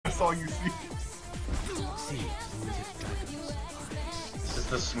all you see. This is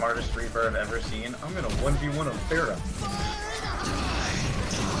the smartest Reaper I've ever seen. I'm gonna 1v1 a Pharah.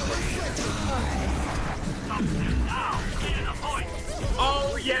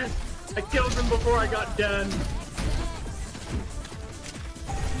 Oh yes! I killed him before I got done.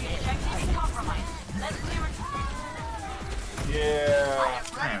 Yeah.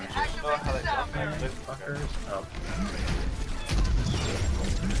 Damn, just know how to jump there. fuckers up.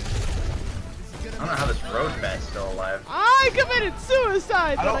 I don't know how this road bat's still alive. I committed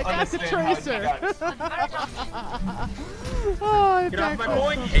suicide, I but don't I got the understand how tracer. you Oh, I Get off my backed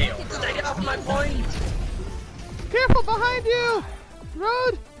point! myself. Hail. Stay off my point! Careful behind you!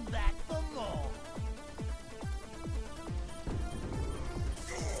 Road!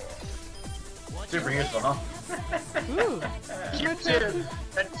 Super useful, huh? Ooh. Dude,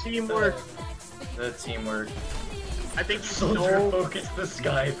 that teamwork. The teamwork. I think you Soldier stole. focus the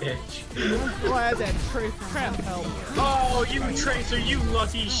sky, bitch. I'm glad that trap helped. Oh, you Tracer, you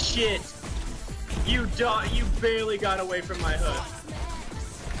lucky shit! You barely got away from my hook.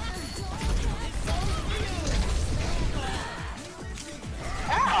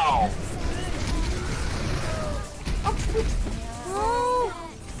 Ow! Oh!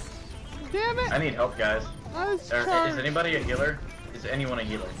 Damn it! I need help, guys. I was Is charged. anybody a healer? Is anyone a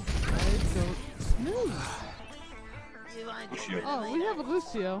healer? I don't know. Shit. Oh, we have a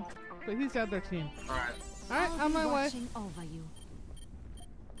Lucio, but he's got their team. Alright. Alright, on my way. Over you.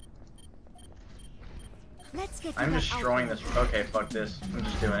 Let's get I'm destroying this. Okay, fuck this. I'm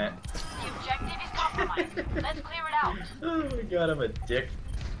just doing it. The objective is compromised. Let's clear it out. Oh my god, I'm a dick.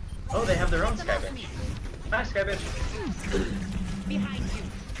 Oh, they have their own sky bitch. Hi, sky bitch. Behind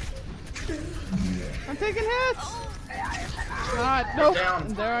you. I'm taking hits! God, nope. Down.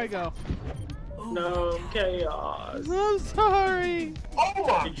 And there I go. No chaos. I'm sorry. Oh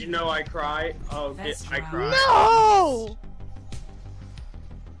my! Did you know I cry? Oh, I cry. No!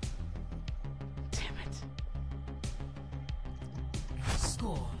 Damn it.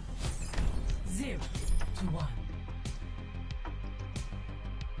 Score 0-1.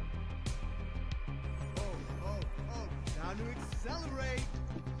 Time to accelerate.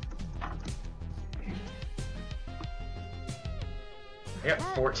 I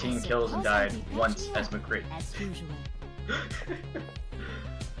got 14 kills and died once as McCree. As usual.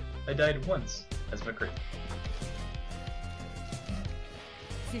 I died once as McCree.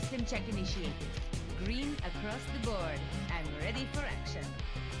 System check initiated. Green across the board. I'm ready for action.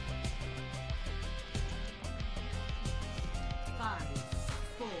 5,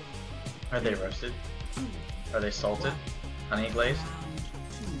 4, Are they roasted? Are they salted? Honey glazed?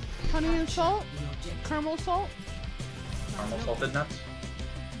 Honey and salt? Caramel salt? Caramel salted nuts?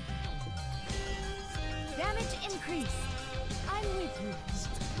 damage increase. I'm with you.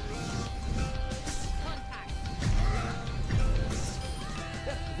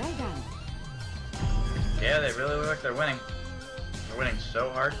 Well done. Yeah, they really look like they're winning. They're winning so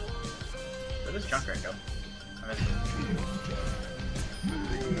hard. Where does Junkrat go? I missed it.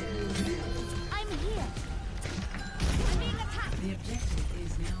 I'm here. I'm being attacked. The objective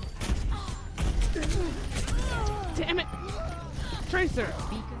is now Damn it! Tracer!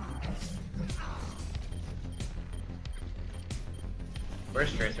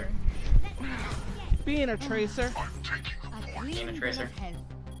 Where's Tracer? Being a tracer. Being a tracer.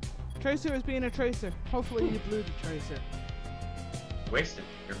 Tracer is being a tracer. Hopefully you blew the tracer. Wasted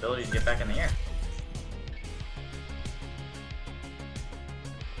your ability to get back in the air.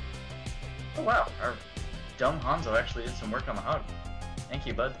 Oh wow, our dumb Hanzo actually did some work on the hug. Thank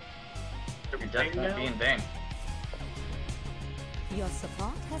you, bud. Your death won't be in vain. Your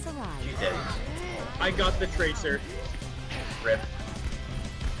support has arrived. You did. I got the Tracer. Rip.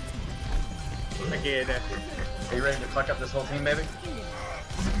 I did. Are you ready to fuck up this whole team, baby?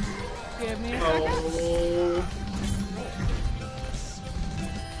 Give me a second.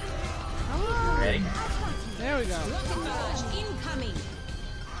 Oh. Ready? There we go. Incoming.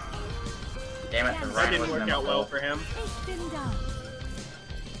 Damn it, the That Ryan didn't wasn't work in my out well well. for him. It's been done.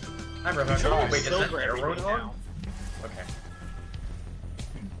 Hi, bro. Oh, wait, is that Silver air road everything hog? now. Okay.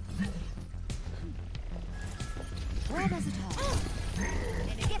 Where does it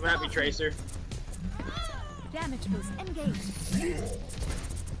hurt? I'm happy, Tracer. Damage boost engaged.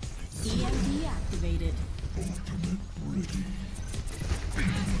 EMD activated.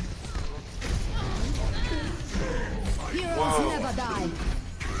 Heroes never die.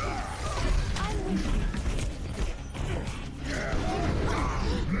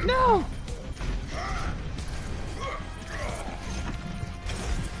 No!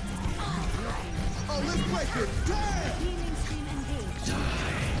 Oh, let's break it. Damn! Healing stream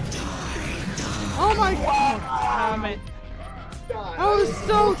engaged. Oh my god! Damn it! I was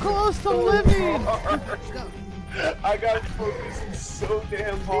so close to living! I got focused so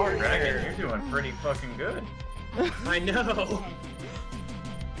damn hard Dragon, there. you're doing pretty fucking good. I know.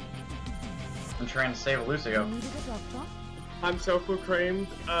 I'm trying to save Lucio. I'm so proclaimed,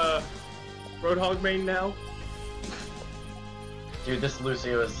 Roadhog main now. Dude, this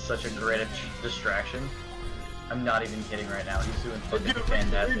Lucio is such a great distraction. I'm not even kidding right now. He's doing fucking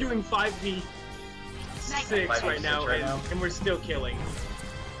fantastic. We're doing 5v6 5v6 right now, right now. and we're still killing.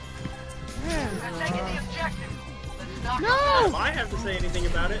 Man. They're taking the objective. Let's knock them No! If I have to say anything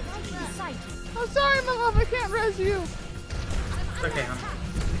about it, I'm sorry, my love, I can't res you! It's okay, huh?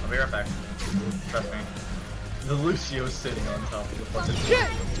 I'll be right back. Trust me. The Lucio's sitting on top of the fucking Shit!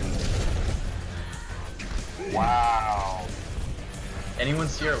 Wow. Anyone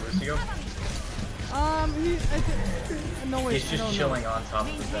see our Lucio? No wait, He's I just don't chilling on top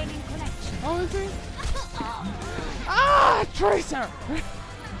of the thing. know. Oh, is he? Ah, Tracer!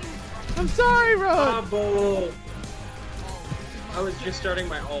 I'm sorry, Road! bull. I was just starting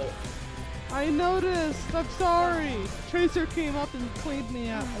my ult. I noticed. I'm sorry. Tracer came up and cleaned me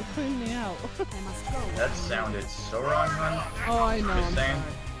out. That sounded so wrong, hun. Oh, I know. Just I'm saying.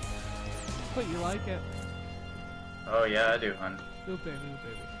 sorry. But you like it. Oh yeah, I do, hun. Ooh, baby, ooh,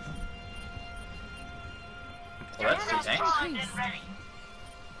 baby. Well, that's two tanks. primed and ready.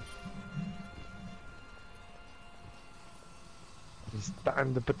 It's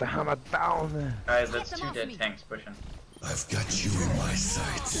time to put the hammer down. Guys, that's two dead tanks pushing. I've got you in my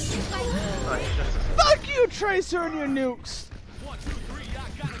sights. Oh, he's just a Fuck you, Tracer, and your nukes!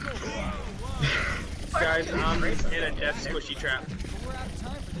 Guys, I'm in a death squishy trap.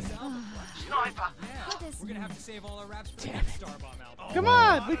 Sniper. We're gonna have to save all our raps for the next Starbomb album. Come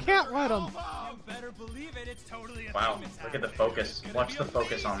on, we can't let him. You better believe it, it's totally a Wow, thing that's look at the happening. focus. Watch the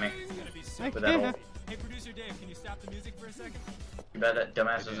focus on me. It's gonna be I sick. With that can't. ult. Hey, producer Dave, can you stop the music for a second? You bet that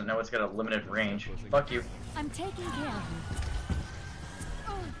dumbass doesn't know it's got a limited range. Fuck you. I'm taking care of you.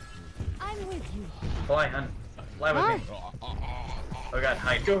 Oh, I'm with you. Fly, hun. Fly with Hi. me. Oh god,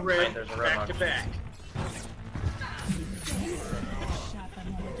 hide. Go Hide, red, there's a back to Roadhog. back.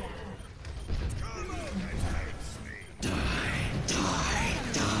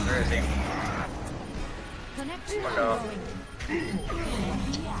 Where is he? Connection Fuck off. ongoing.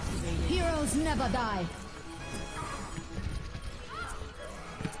 Heroes never die.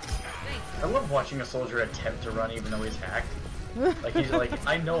 I love watching a soldier attempt to run even though he's hacked. Like he's like,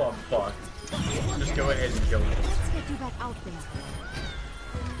 I know I'm fucked. Just go ahead and kill me. Let's get you back out there.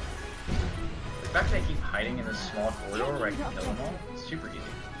 The fact that I keep hiding in this small corridor where I can kill them all, it's super easy.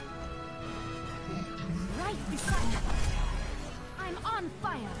 Right beside you. I'm on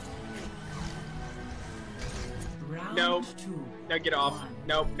fire. Round Nope. 2. Now get off.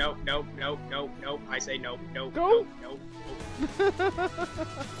 Nope, nope, nope, nope, nope, nope. I say nope, nope, Go. nope, nope,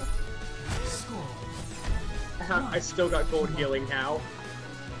 Score. nope. I still got gold healing now.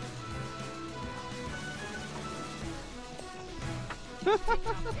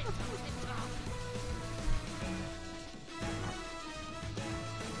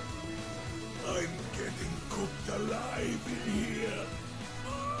 I'm getting cooked alive in here.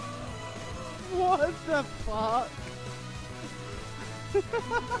 What the fuck?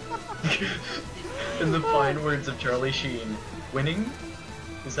 In the fine words of Charlie Sheen, winning?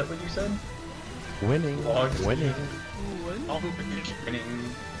 Is that what you said? Winning. Log. Winning. Winning.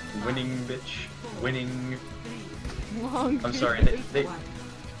 Winning, bitch. Winning. Long I'm sorry,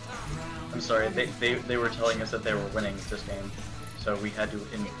 I'm sorry, they were telling us that they were winning this game, so we had to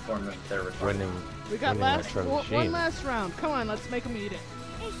inform them that they were Winning. We got Winning last like Charlie one Sheen. last round. Come on, let's make them eat it.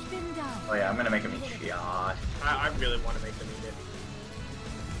 Ich bin da. Oh yeah, I'm gonna make him eat shot. I really want to make them eat it.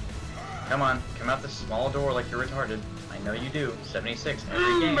 Come on, come out this small door like you're retarded. I know you do. 76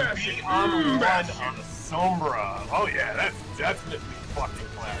 every game. The unread Sombra. Oh yeah, that's definitely fucking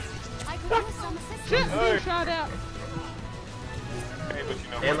classic. I could use some assistance. Shit, Hey. we shot out. Hey, but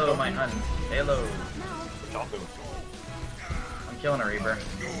you know Halo, what? my hun. Halo. Y'all do. I'm killing a Reaper.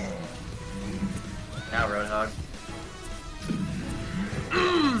 Now, Roadhog.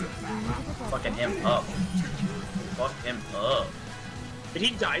 Fucking him up. Fuck him up. Did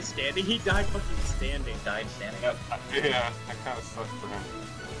he die standing? He died fucking standing. Died standing Yeah, up. that kind of sucks for him.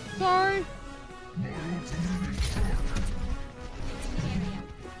 Sorry.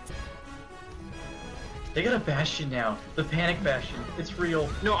 They got a Bastion now. The Panic Bastion. It's real.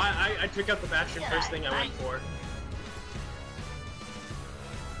 No, I took out the Bastion first thing I went for.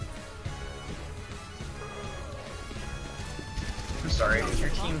 I'm sorry, is your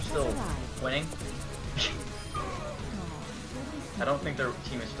team still winning? I don't think their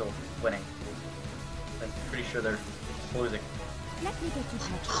team is still winning. I'm pretty sure they're closing. Let me get you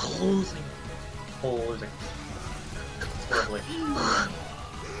checked. Closing. Closing. Horribly.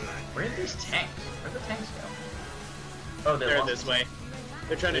 Where are these tanks? Where'd the tanks go? Oh, They're lost. this way.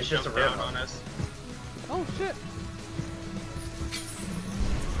 They're trying to It's just jump a road down one. on us. Oh shit.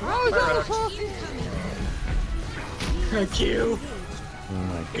 How is that possible? Q. Oh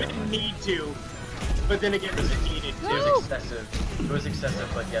my Didn't god. need to. But then again, it needed It to. was No. excessive. It was excessive,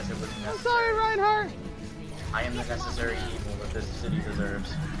 but yes, it was I'm necessary. sorry, Reinhardt. I am the necessary evil that this city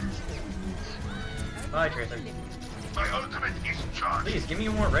deserves. Bye, Tracer. My ultimate is charged. Please, give me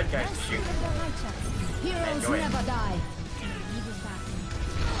more red guys to shoot. Heroes Enjoy it. never die.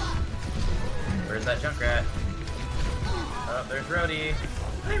 Where's that Junkrat? Oh, there's Rhodey.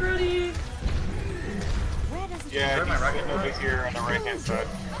 Hi, Rhodey. Where does it Yeah, Where am I he's rocking? over here on the right hand side.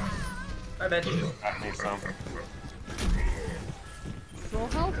 Hi, bitch. I need some. Full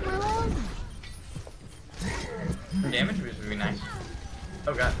health, my love. Some damage would be nice.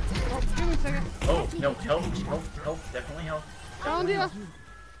 Oh god. Oh, give me a second. Oh, no, health, definitely health. Found ya.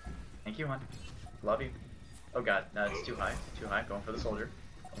 Thank you, hon. Love you. Oh god, no, it's too high. Too high. Going for the soldier.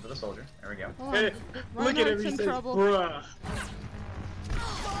 Going for the soldier. There we go. Hold Hey, on. look at him, Reinhardt's he in says, trouble. bruh.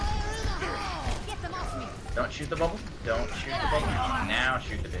 Get them off me. Don't shoot the bubble. Don't shoot the bubble. Now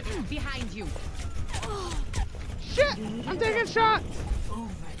shoot the bitch. Behind you. Shit! I'm taking shots.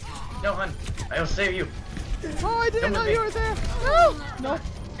 No, hon. I'll save you. Oh, I didn't Come know with you me. were there. No. No.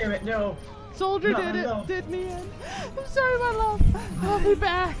 Damn it, no. Soldier No, did it. no. Did me in. I'm sorry, my love. I'll be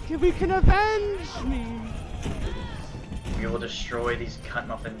back. We can avenge me. We will destroy these cunt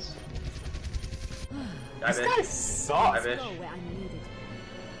muffins. Die, This guy bitch. Die, sucks. bitch. Go where I'm needed.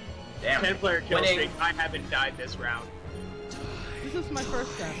 Damn. 10-player kill Winning. streak. I haven't died this round. This is my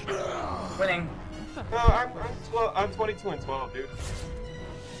first step. Winning. No, I'm 22 and 12, dude.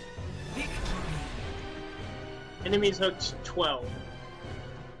 Enemies hooked 12.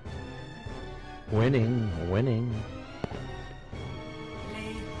 Winning, winning.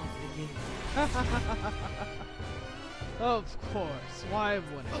 Of course. Why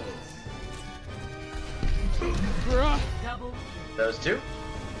wouldn't it? Bruh. Double. Those two.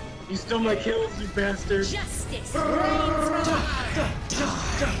 You stole my kills, you bastard. Justice reigns from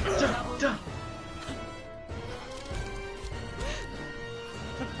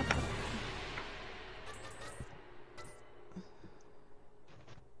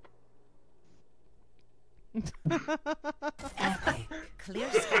Epic. Clear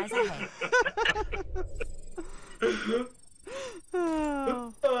skies ahead.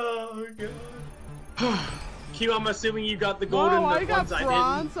 Oh. Oh god. Q, I'm assuming you got the gold and Whoa, the I got ones I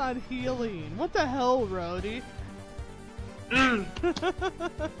bronze on healing. What the hell, Rhodey? didn't.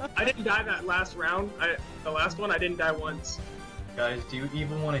 I didn't die that last round. The last one, I didn't die once. Guys, do you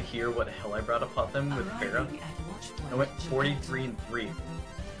even want to hear what the hell I brought upon them with Pharah? Arriving at watchpoint. I went 43 and 3.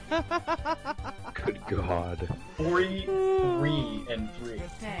 Good god. 43 and 3.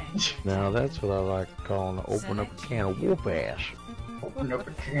 10, Now that's what I like calling open up a can of whoop ass. Open up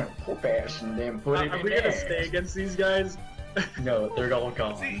a can of poop ass and then put it Are in we there. gonna stay against these guys? No, they're all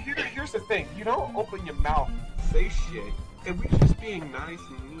gone. See, here's the thing. You don't open your mouth, say shit, and we just being nice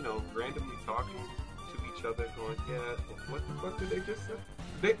and, you know, randomly talking to each other going, yeah, what the fuck did they just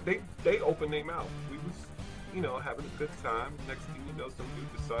say? They opened their mouth. We was, you know, having a good time. Next thing you know, some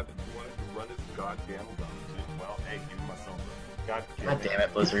dude decided he wanted to run his goddamn mouth. Well, hey, give me my silver. God damn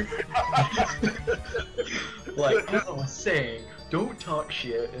it, Blizzard. Like, as I was saying, don't talk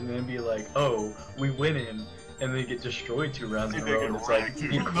shit and then be like, oh, we winning, and they get destroyed 2 rounds in a row, and it's like,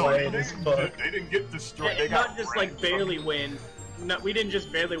 be quiet as fuck. They didn't get destroyed. They And got not just like wrecked. barely win. No, we didn't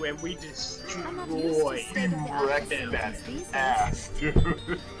just barely win. We destroyed. Wrecked that ass,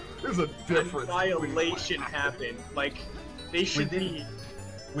 dude. There's a difference. Annihilation happened. Like they should be.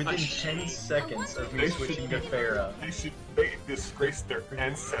 Within a 10 shame. seconds of me They switching to should- Pharah, They disgraced their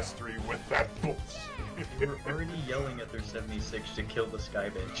ancestry with that bullshit. we were already yelling at their 76 to kill the Sky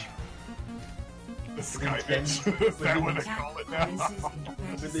Bitch. The Sky Within Bitch. 10 Is that what they call it now?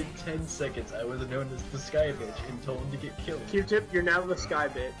 Within 10 seconds, I was known as the Sky Bitch and told him to get killed. Q-Tip, you're now the Sky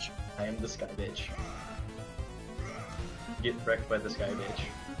Bitch. I am the Sky Bitch. Get wrecked by the Sky Bitch.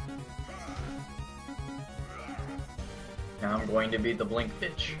 Now I'm going to be the Blink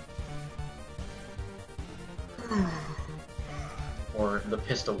Bitch. Or the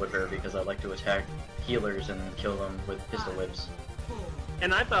Pistol Whipper, because I like to attack healers and kill them with pistol whips. 4,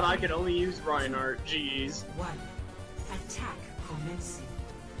 And I thought I could only use Reinhardt. Jeez. 1. Attack commencing.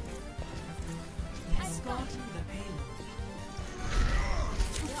 Escort the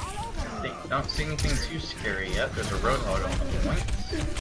payload. Don't see anything too scary yet. There's a Roadhog on the point.